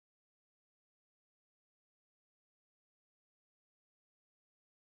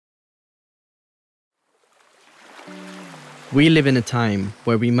We live in a time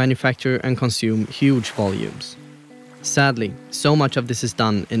where we manufacture and consume huge volumes. Sadly, so much of this is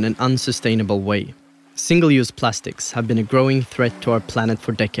done in an unsustainable way. Single-use plastics have been a growing threat to our planet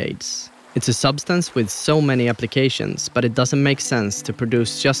for decades. It's a substance with so many applications, but it doesn't make sense to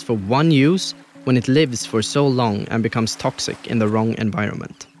produce just for one use when it lives for so long and becomes toxic in the wrong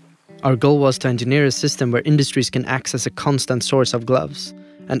environment. Our goal was to engineer a system where industries can access a constant source of gloves,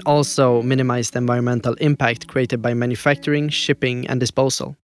 and also minimize the environmental impact created by manufacturing, shipping, and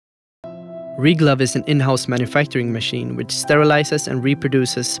disposal. ReGlove is an in-house manufacturing machine which sterilizes and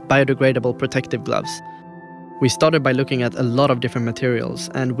reproduces biodegradable protective gloves. We started by looking at a lot of different materials,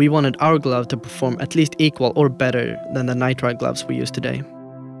 and we wanted our glove to perform at least equal or better than the nitrile gloves we use today.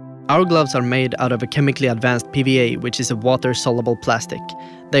 Our gloves are made out of a chemically advanced PVA, which is a water-soluble plastic.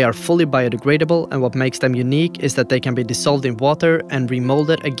 They are fully biodegradable, and what makes them unique is that they can be dissolved in water and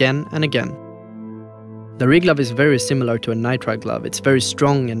remolded again and again. The ReGlove is very similar to a nitrile glove. It's very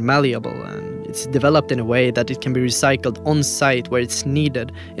strong and malleable, and it's developed in a way that it can be recycled on site where it's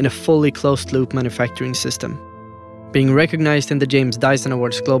needed in a fully closed-loop manufacturing system. Being recognized in the James Dyson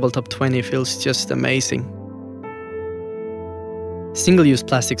Awards Global Top 20 feels just amazing. Single-use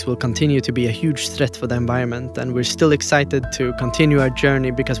plastics will continue to be a huge threat for the environment, and we're still excited to continue our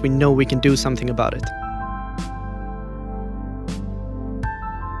journey because we know we can do something about it.